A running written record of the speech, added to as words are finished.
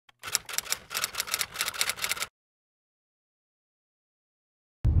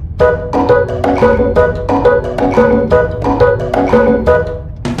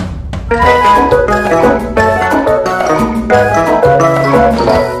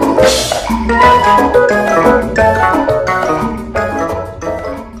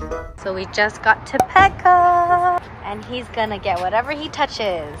So we just got to Petco, and he's gonna get whatever he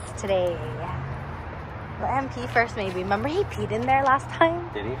touches today. Let him pee first, maybe. Remember he peed in there last time?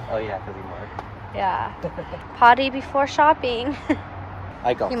 Did he? Oh yeah, because he marked. Yeah. Potty before shopping.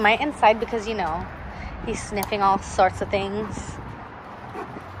 I go. He might inside because, you know, he's sniffing all sorts of things.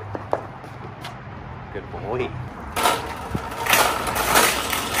 Good boy.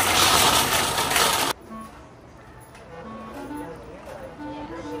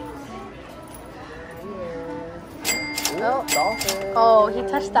 Oh, dolphin. Oh, he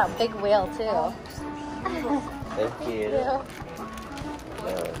touched that big whale too. Thank you.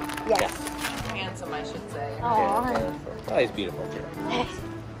 Yes. Yeah. Handsome, I should say. Aww. Oh, he's beautiful too.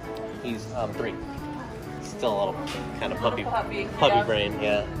 He's 3. Still a little kind of puppy yeah. brain,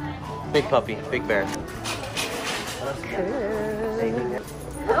 yeah. Big puppy, big bear.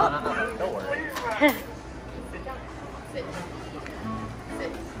 Don't worry.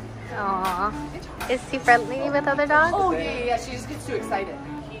 Aww. Is he friendly with other dogs? Oh, yeah. She just gets too excited.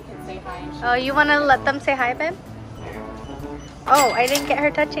 He can say hi. And Oh, you want to let them say hi, babe? Oh, I didn't get her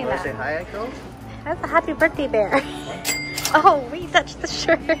touching Want to say that. hi, Echo? That's a happy birthday bear. Oh, we touched the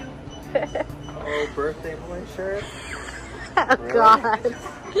shirt. Oh, birthday boy shirt. Oh, Really? God.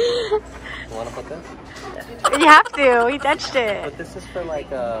 You want to put this? You have to. We touched it. But this is for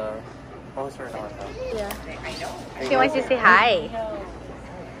like oh, sorry, no, Yeah. She wants you to say hi. You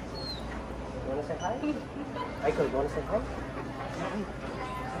want to say hi? Echo, you want to say hi?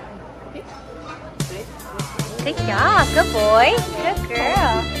 Good job. Good boy. Good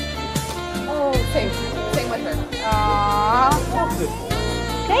girl. oh, same with her. Aww. Good boy.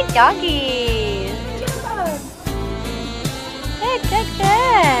 Good doggies.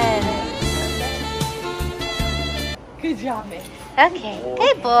 Good. Good job, man. Okay.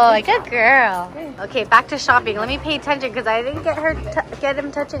 Good boy. Good girl. Okay, back to shopping. Let me pay attention because I didn't get get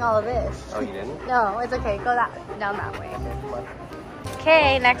him touching all of this. Oh, you didn't? No, it's okay. Go down that way.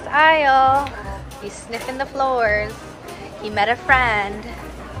 Okay, next aisle. He's sniffing the floors. He met a friend.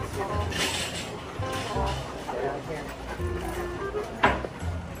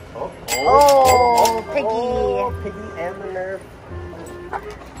 Oh, Piggy. Piggy and the Nerf.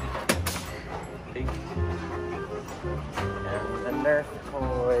 Piggy and the Nerf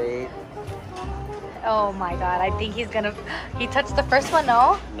toy. Oh my God, I think he's gonna... He touched the first one,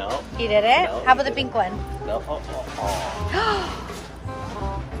 no? No. He didn't? No. How about the pink one? No.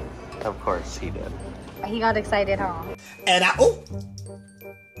 Of course he did. He got excited, huh? And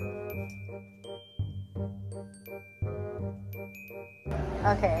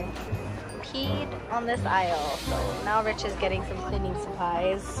Okay. Peed on this aisle. So now Rich is getting some cleaning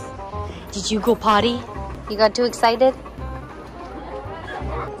supplies. Did you go potty? You got too excited?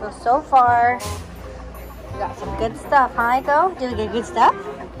 So far, we got some good stuff, huh, Echo? Did we get good stuff?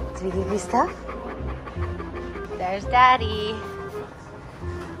 Did we get good stuff? There's Daddy.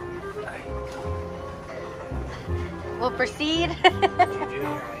 We'll proceed.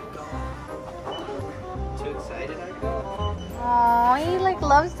 Too excited, Echo? Oh, he like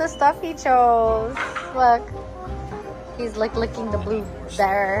loves the stuff he chose. Look, he's like licking the blue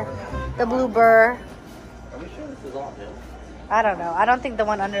bear, the blue burr. Are we sure this is all him? I don't know. I don't think the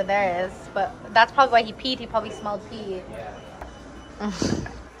one under there is, but that's probably why he peed. He probably smelled pee. Yeah.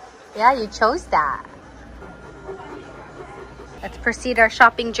 Yeah, you chose that. Let's proceed our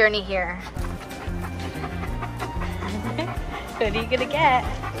shopping journey here. What are you gonna get?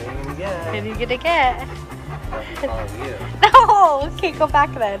 What are you gonna get? What are you gonna get? I'm calling you. No! Okay, go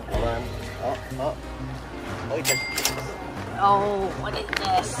back then. Hold on. Oh, you just... Oh, what is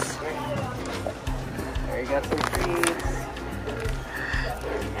this? There you got some treats.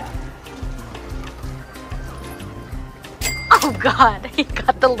 Oh God, he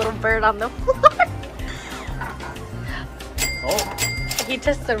got the little bird on the floor. Oh. He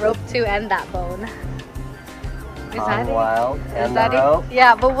touched the rope too and that bone. Is that it? Wild. Is And that the rope. it?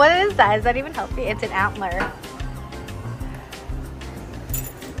 Yeah, but what is that? Is that even healthy? It's an antler.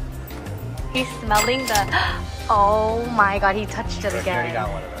 He's smelling the... Oh my God, he touched it I already again. got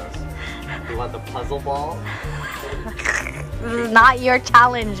one of those. You want the puzzle ball? This is not your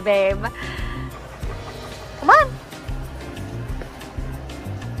challenge, babe. Come on.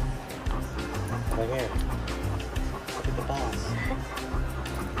 Right here. Look at the balls.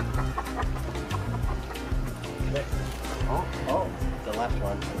 Oh, the left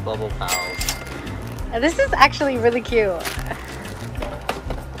one. Bubble pals. This is actually really cute.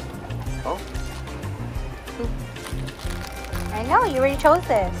 Oh, I know, you already chose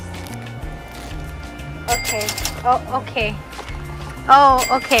this. Okay. Oh, okay. Oh,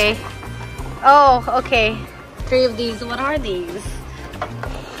 okay. Oh, okay. 3 of these. What are these?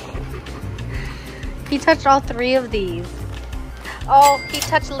 He touched all 3 of these. Oh, he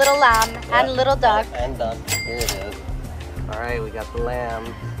touched Little Lamb and Little Duck. And duck. Here it is. Alright, we got the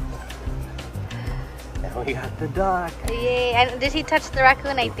lamb. And we got the duck. Yay. And did he touch the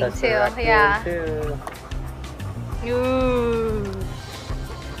raccoon, I think, Touched too? the raccoon Yeah. too. Ooh.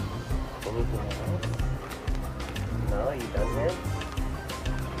 Anything else? No, you done yet?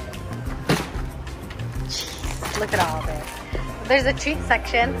 Jeez, look at all this. There's a treat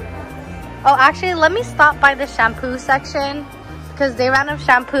section. Oh, actually, let me stop by the shampoo section because they ran out of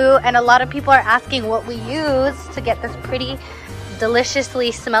shampoo and a lot of people are asking what we use to get this pretty,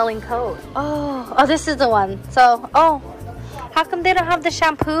 deliciously smelling coat. Oh, this is the one. So, how come they don't have the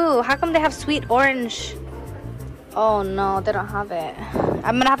shampoo? How come they have sweet orange? Oh no, they don't have it.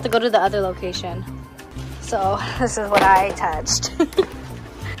 I'm gonna have to go to the other location. So, this is what I touched.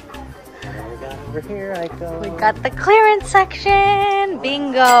 Over here I go. We got the clearance section.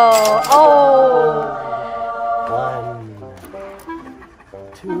 Bingo. Oh. 1,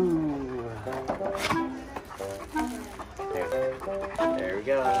 2. There we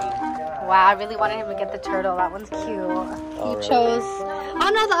go. Wow, I really wanted him to get the turtle. That one's cute. He right. chose. Oh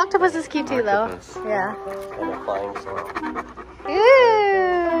no, the octopus is cute too, though. Octopus. Yeah. And a flying sword.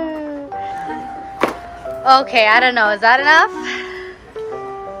 Ooh. Okay, I don't know. Is that enough?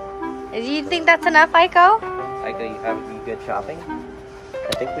 Do you think that's enough, Aiko? Aiko, you good shopping?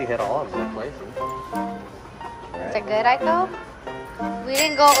 I think we hit all of the places. Is it good, Aiko? We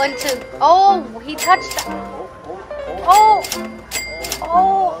didn't go into. Oh, he touched. Oh.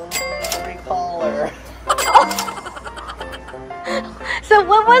 Oh. Recaller. So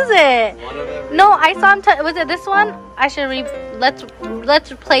what was it? One of them. No, I saw him. Was it this one? I should let's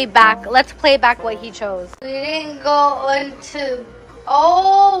play back. Let's play back what he chose. We didn't go into.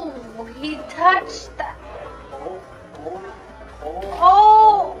 Oh, he touched that.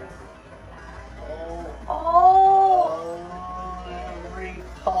 Oh. Oh.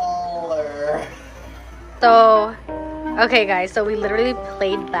 Recaller. So, okay, guys. So we literally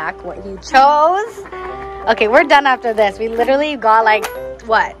played back what he chose. Okay, we're done after this. We literally got like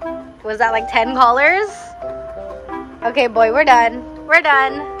what? Was that like 10 collars? Okay, boy, we're done. We're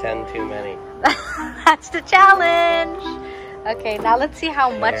done. 10 too many. That's the challenge. Okay, now let's see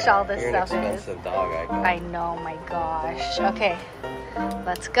how much all this You're stuff an is. expensive dog, Aiko. I know, my gosh. Okay,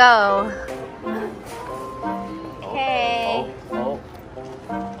 let's go. Okay. Oh,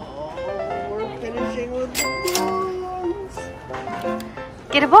 we're finishing with the balloons.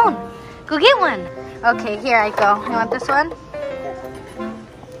 Get a bone. Go get one. Okay, here I go. You want this one?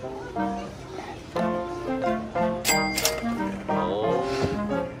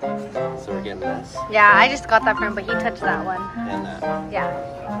 Oh. So we're getting this Yeah, I just got that for him, but he touched that one. and that.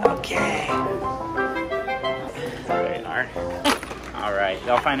 Yeah. Okay. There you are. All right.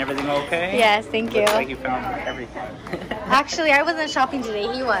 Y'all find everything okay? Yes, thank you. Looks like you found everything. Actually, I wasn't shopping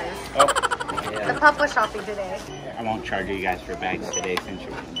today. He was. Oh, The Yeah. pup was shopping today. I won't charge you guys for bags today since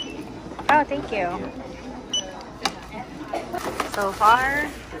you're... Oh, thank you. So far,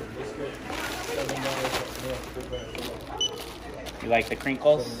 You like the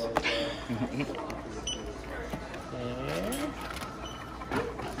crinkles?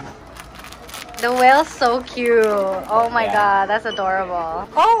 the whale's so cute. Oh my Yeah. god, that's adorable.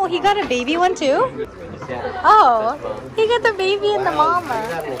 Oh, he got a baby one too? Yeah. Oh, he got the baby and the Wow, you mama.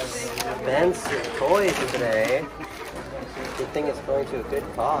 got expensive toys today. Good thing it's going to a good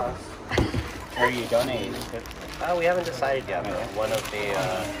cause. Or are you donating? We haven't decided yet. But one of the,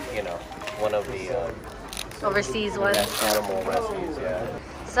 one of the Overseas ones. animal rescues, yeah.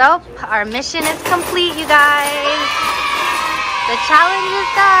 So, our mission is complete, you guys. The challenge is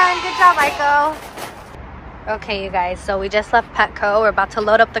done. Good job, Aiko. Okay, you guys, so we just left Petco. We're about to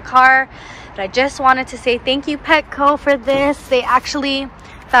load up the car. But I just wanted to say thank you, Petco, for this. They actually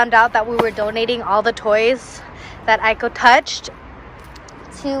found out that we were donating all the toys that Aiko touched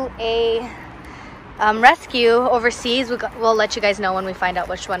to a rescue overseas. We'll let you guys know when we find out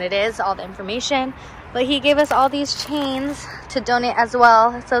which one it is, all the information. But he gave us all these chains to donate as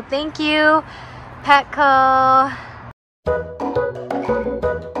well. So thank you, Petco.